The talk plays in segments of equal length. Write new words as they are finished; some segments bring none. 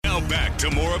to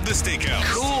more of the Steakhouse.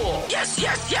 Cool. Yes,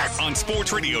 yes, yes. On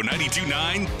Sports Radio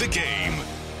 92.9, The Game.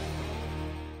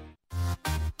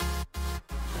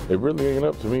 It really ain't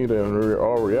up to me to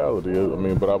all reality. I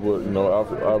mean, but I would,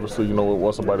 obviously,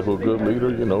 want somebody who's a good leader,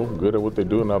 good at what they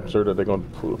do, and I'm sure that they're going to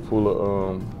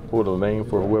pull a name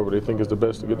for whoever they think is the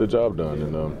best to get the job done.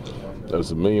 And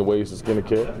there's a million ways to skin a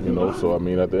cat, So I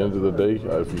mean, at the end of the day,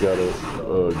 if you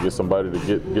gotta get somebody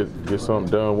to get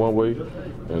something done one way,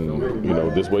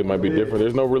 and this way might be different.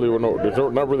 There's not really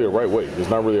a right way. There's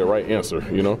not really a right answer,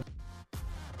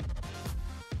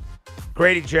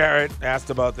 Grady Jarrett asked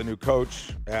about the new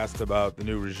coach, asked about the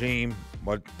new regime.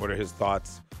 What are his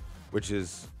thoughts? Which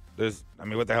is,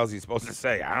 what the hell is he supposed to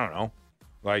say? I don't know.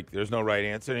 Like, there's no right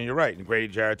answer, and you're right. And Grady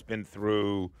Jarrett's been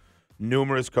through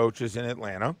numerous coaches in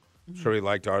Atlanta. I'm sure he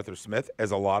liked Arthur Smith, as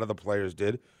a lot of the players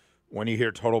did. When you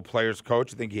hear total players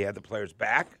coach, I think he had the players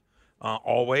back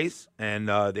always, and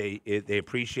they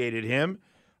appreciated him.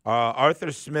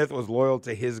 Arthur Smith was loyal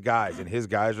to his guys, and his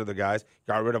guys are the guys.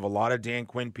 Got rid of a lot of Dan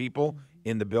Quinn people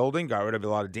in the building, got rid of a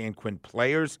lot of Dan Quinn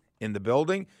players in the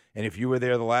building. And if you were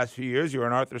there the last few years, you're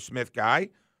an Arthur Smith guy.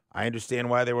 I understand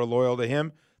why they were loyal to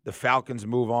him. The Falcons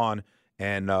move on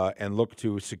and look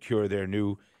to secure their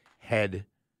new head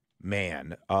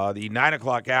man. The 9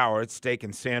 o'clock hour, it's Steak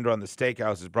and Sandra on the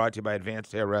Steakhouse, is brought to you by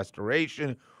Advanced Hair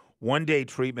Restoration. One-day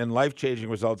treatment,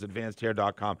 life-changing results,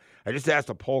 advancedhair.com. I just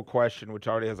asked a poll question, which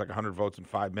already has like 100 votes in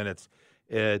 5 minutes.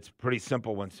 It's a pretty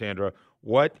simple one, Sandra.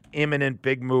 What imminent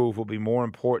big move will be more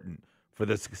important for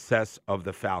the success of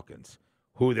the Falcons?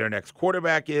 Who their next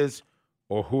quarterback is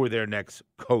or who their next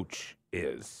coach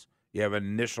is? You have an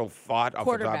initial thought off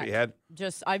the top of your head?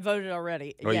 I voted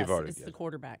already. Oh, yes, you voted. It's yes. the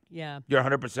quarterback. Yeah. You're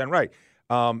 100% right.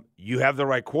 You have the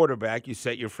right quarterback. You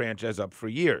set your franchise up for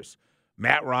years.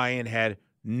 Matt Ryan had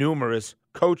numerous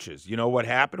coaches. You know what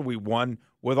happened? We won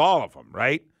with all of them,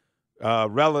 right?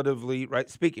 Relatively, right?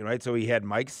 Speaking, right? So he had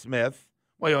Mike Smith.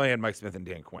 Well, he only had Mike Smith and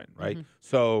Dan Quinn, right? Mm-hmm.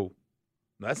 So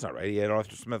that's not right. He had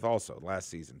Arthur Smith also last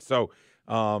season. So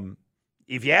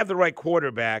if you have the right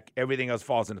quarterback, everything else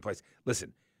falls into place.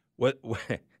 Listen,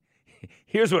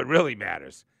 here's what really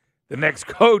matters. The next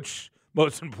coach,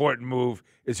 most important move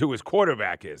is who his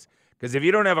quarterback is. Because if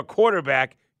you don't have a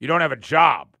quarterback, you don't have a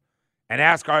job. And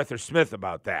ask Arthur Smith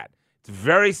about that. It's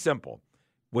very simple.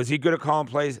 Was he good at calling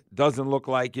plays? Doesn't look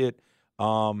like it.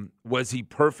 Was he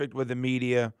perfect with the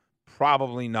media?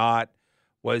 Probably not.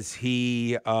 Was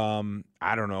he, overmatched?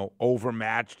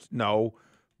 No.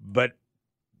 But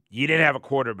you didn't have a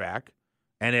quarterback.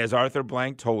 And as Arthur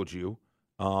Blank told you,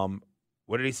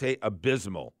 what did he say?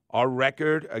 Abysmal. Our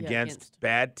record against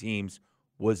bad teams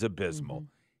was abysmal.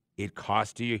 Mm-hmm. It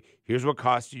cost you. Here's what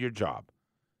cost you your job.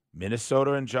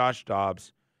 Minnesota and Josh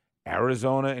Dobbs,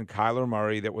 Arizona and Kyler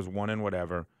Murray, that was one and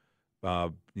whatever.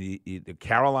 The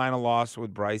Carolina loss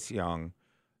with Bryce Young,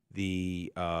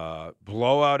 the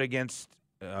blowout against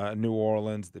New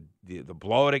Orleans, the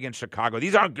blowout against Chicago.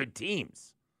 These aren't good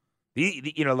teams.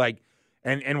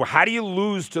 And how do you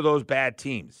lose to those bad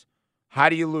teams? How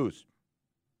do you lose?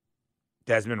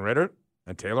 Desmond Ridder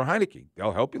and Taylor Heineke.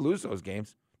 They'll help you lose those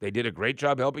games. They did a great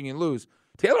job helping you lose.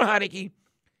 Taylor Heineke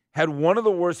had one of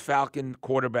the worst Falcon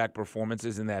quarterback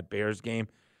performances in that Bears game.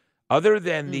 Other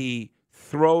than the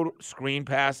throw screen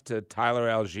pass to Tyler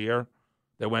Algier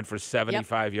that went for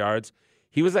 75 yards,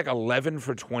 he was like 11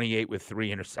 for 28 with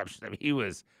 3 interceptions. I mean, he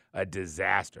was a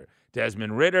disaster.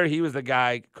 Desmond Ridder, he was the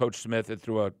guy, Coach Smith, that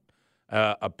threw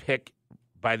a pick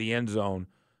by the end zone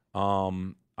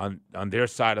on their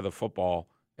side of the football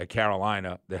at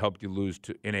Carolina that helped you lose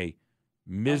in a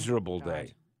miserable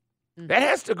day. That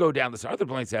has to go down. Arthur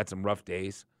Blank's had some rough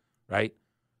days, right?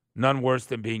 None worse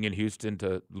than being in Houston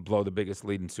to blow the biggest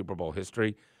lead in Super Bowl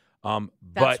history.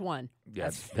 That's one.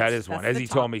 Yes, that is one. As he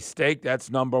told me, Steak, that's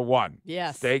number one.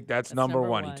 Yes. Steak, that's number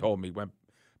one. He told me, went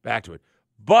back to it.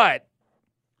 But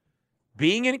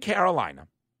being in Carolina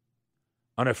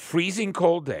on a freezing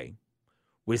cold day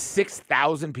with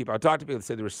 6,000 people, I talked to people that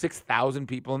said there were 6,000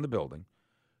 people in the building.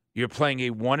 You're playing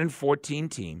a 1-14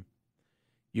 team.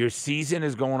 Your season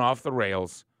is going off the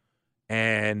rails,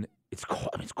 and it's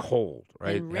cold. I mean, it's cold,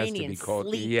 right? And rainy and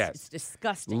sleet. Yes. It's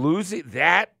disgusting. Losing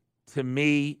that, to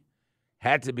me,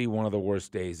 had to be one of the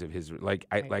worst days of his.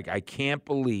 I can't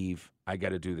believe I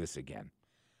got to do this again.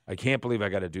 I can't believe I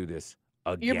got to do this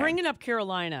again. You're bringing up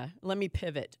Carolina. Let me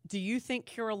pivot. Do you think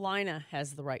Carolina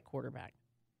has the right quarterback?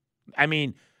 I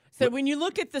mean, so when you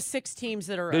look at the 6 teams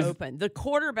that are open, the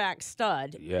quarterback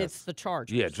stud, it's the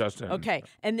Chargers. Yeah, Justin. Okay,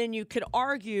 and then you could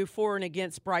argue for and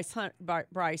against Bryce Young. Well,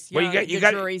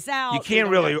 jury's out. You can't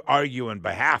really argue on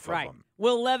behalf of them.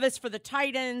 Will Levis for the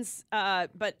Titans,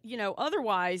 but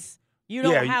otherwise, You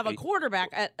don't have a quarterback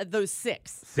at those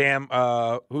 6. Sam,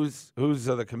 who's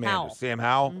the commander? Howell. Sam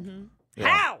Howell? Mm-hmm. Yeah.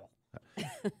 Howell!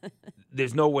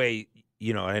 There's no way,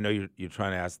 and I know you're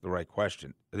trying to ask the right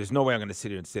question. There's no way I'm going to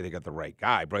sit here and say they got the right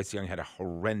guy. Bryce Young had a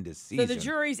horrendous season. So the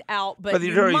jury's out, but the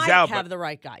you jury's might out, have the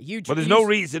right guy. But there's no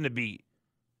reason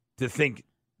to think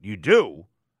you do.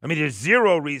 I mean, there's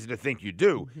zero reason to think you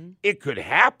do. Mm-hmm. It could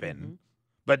happen,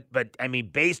 but I mean,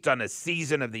 based on a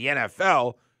season of the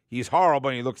NFL, he's horrible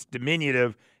and he looks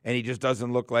diminutive and he just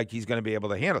doesn't look like he's going to be able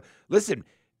to handle it. Listen,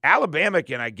 Alabama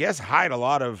can, I guess, hide a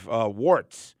lot of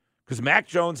warts because Mac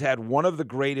Jones had one of the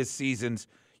greatest seasons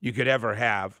you could ever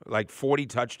have, like 40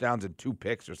 touchdowns and 2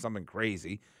 picks or something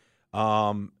crazy.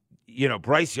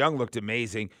 Bryce Young looked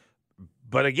amazing.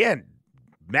 But again,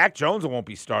 Mac Jones won't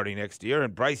be starting next year,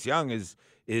 and Bryce Young is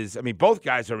both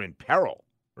guys are in peril,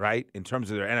 right, in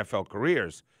terms of their NFL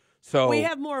careers. So we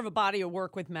have more of a body of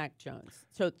work with Mac Jones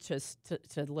to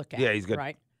look at. Yeah, he's good.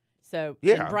 Right? So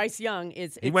yeah. Bryce Young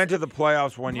he went to the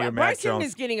playoffs one year. Bryce Mac Young Jones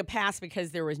is getting a pass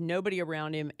because there was nobody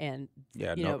around him, and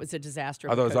it was a disaster.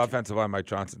 Although his offensive line, Mike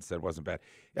Johnson said, wasn't bad.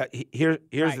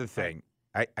 Here's the thing.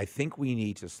 I think we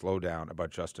need to slow down about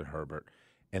Justin Herbert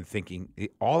and thinking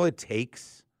all it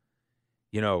takes,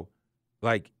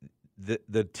 like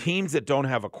the teams that don't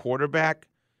have a quarterback,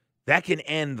 that can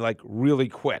end like really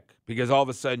quick because all of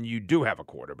a sudden you do have a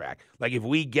quarterback. Like if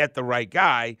we get the right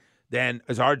guy, then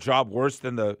is our job worse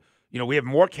than we have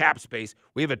more cap space.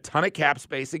 We have a ton of cap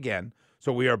space again.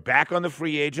 So we are back on the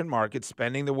free agent market,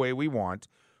 spending the way we want.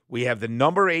 We have the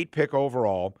number 8 pick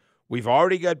overall. We've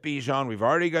already got Bijan. We've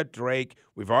already got Drake.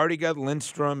 We've already got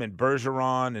Lindstrom and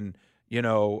Bergeron and,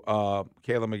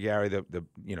 Caleb McGarry,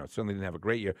 certainly didn't have a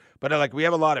great year. But, we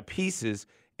have a lot of pieces.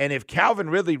 And if Calvin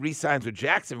Ridley re-signs with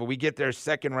Jacksonville, we get their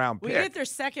second-round pick. We get their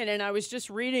second, and I was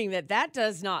just reading that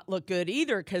does not look good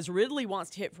either because Ridley wants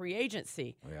to hit free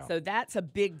agency. Yeah. So that's a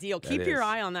big deal. Keep your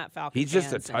eye on that Falcons. He's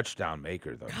just a touchdown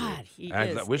maker, though. God, he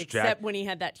is. Except when he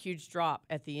had that huge drop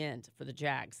at the end for the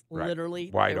Jags. Right. Literally.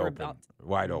 Wide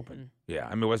open.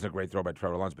 Yeah. It wasn't a great throw by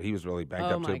Trevor Lawrence, but he was really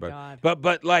banged up, too. God.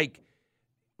 But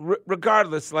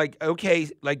regardless,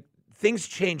 things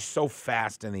change so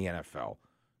fast in the NFL,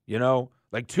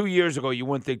 Like 2 years ago, you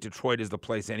wouldn't think Detroit is the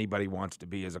place anybody wants to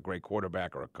be as a great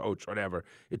quarterback or a coach, whatever.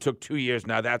 It took 2 years.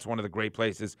 Now that's one of the great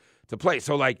places to play.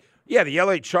 So, the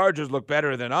L.A. Chargers look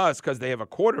better than us because they have a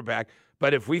quarterback.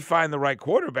 But if we find the right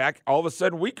quarterback, all of a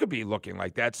sudden we could be looking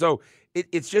like that. So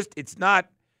it's not,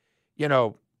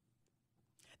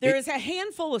 There is a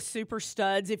handful of super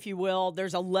studs, if you will.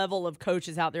 There's a level of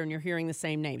coaches out there, and you're hearing the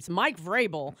same names. Mike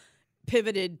Vrabel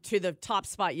pivoted to the top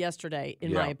spot yesterday,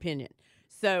 in my opinion.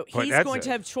 So he's going to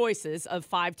have choices of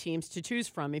 5 teams to choose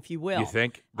from, if you will. You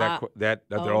think that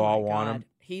they'll all want him?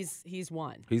 He's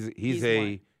one. He's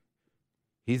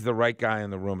the right guy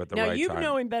in the room at the right time. Now, you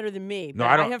know him better than me.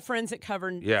 But I have friends that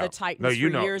covered the Titans for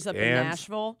years up in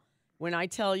Nashville. When I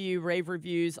tell you rave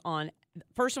reviews on,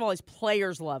 first of all, his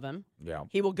players love him. Yeah.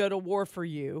 He will go to war for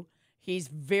you. He's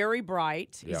very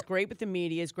bright. He's great with the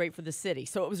media. He's great for the city.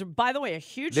 So it was, by the way, a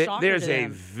huge shocker to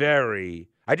them.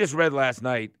 I just read last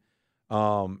night,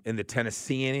 in the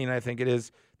Tennessean, I think it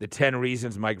is, the 10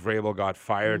 reasons Mike Vrabel got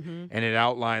fired, and it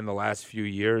outlined the last few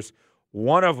years.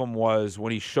 One of them was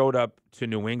when he showed up to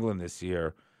New England this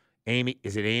year.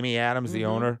 Amy Adams, the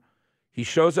owner? He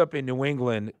shows up in New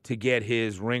England to get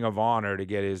his Ring of Honor, to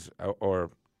get his or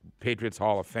Patriots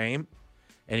Hall of Fame,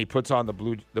 and he puts on the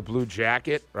blue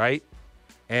jacket, right?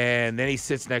 And then he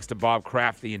sits next to Bob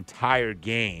Kraft the entire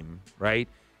game, right?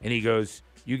 And he goes,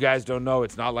 "You guys don't know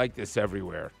it's not like this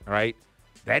everywhere," right?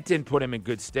 That didn't put him in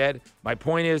good stead. My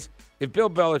point is, if Bill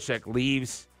Belichick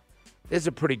leaves, there's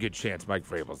a pretty good chance Mike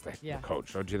Vrabel's the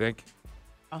coach, don't you think?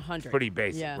 100. Pretty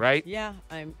basic, right? Yeah,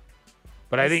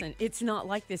 But I think it's not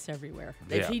like this everywhere.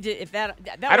 Yeah.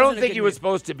 I don't think he was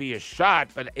supposed to be a shot,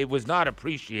 but it was not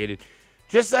appreciated.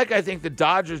 Just like I think the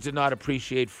Dodgers did not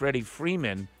appreciate Freddie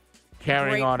Freeman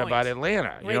carrying on about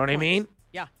Atlanta. You know what I mean?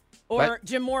 Yeah. Or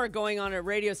Jim Mora going on a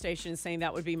radio station saying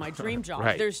that would be my dream job.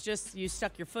 Right. There's just, you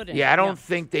stuck your foot in it. Yeah, I don't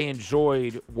think they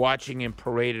enjoyed watching him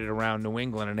paraded around New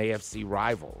England, an AFC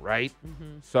rival, right?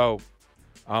 So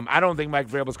I don't think Mike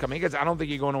Vrabel's coming because I don't think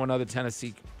you're going to another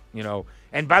Tennessee,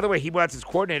 And by the way, he wants his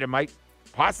coordinator might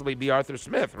possibly be Arthur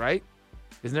Smith, right?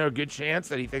 Isn't there a good chance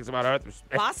that he thinks about Arthur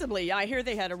Smith? Possibly. Yeah, I hear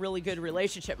they had a really good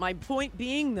relationship. My point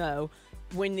being, though,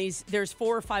 when there's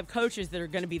 4 or 5 coaches that are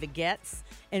going to be the gets,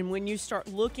 and when you start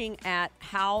looking at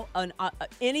how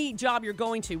any job you're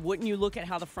going to, wouldn't you look at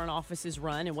how the front office is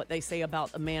run and what they say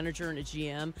about a manager and a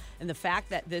GM, and the fact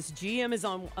that this GM is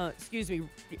on,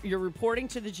 you're reporting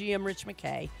to the GM, Rich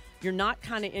McKay, you're not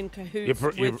kind of in cahoots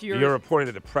with your... You're reporting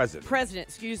to the president. President,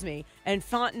 excuse me, and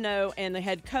Fontenot and the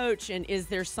head coach, and is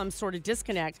there some sort of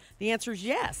disconnect? The answer is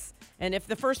yes. And if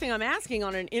the first thing I'm asking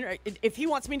on if he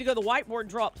wants me to go to the whiteboard and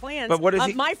draw up plans, but what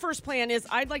is my first plan is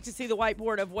I'd like to see the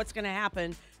whiteboard of what's going to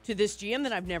happen to this GM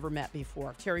that I've never met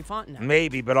before, Terry Fontenot.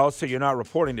 Maybe, but also you're not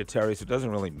reporting to Terry, so it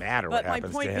doesn't really matter what happens to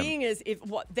him. But my point being is,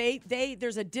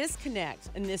 there's a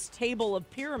disconnect in this table of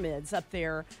pyramids up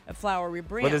there at Flowery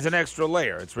Branch. But there's an extra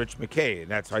layer. It's Rich McKay, and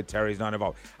that's why Terry's not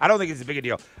involved. I don't think it's a big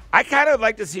deal. I kind of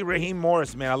like to see Raheem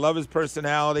Morris, man. I love his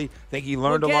personality. I think he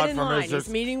learned a lot from his. He's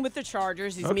meeting with the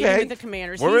Chargers. He's meeting with the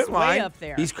Commanders. We're He's in line. Way up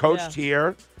there. He's coached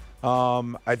here.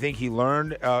 I think he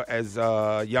learned as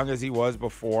young as he was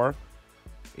before.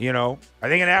 You know, I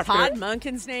think in Africa. Todd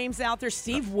Monken's name's out there.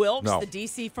 Steve Wilkes, the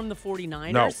DC from the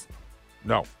 49ers.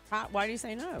 No. Why do you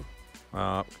say no?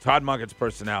 Todd Monken's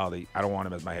personality, I don't want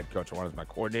him as my head coach. I want him as my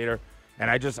coordinator. And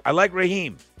I like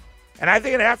Raheem. And I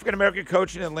think an African-American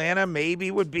coach in Atlanta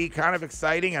maybe would be kind of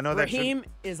exciting. I know that Raheem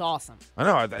is awesome. I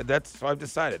know. That's what I've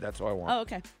decided. That's what I want. Oh,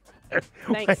 okay.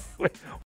 Thanks.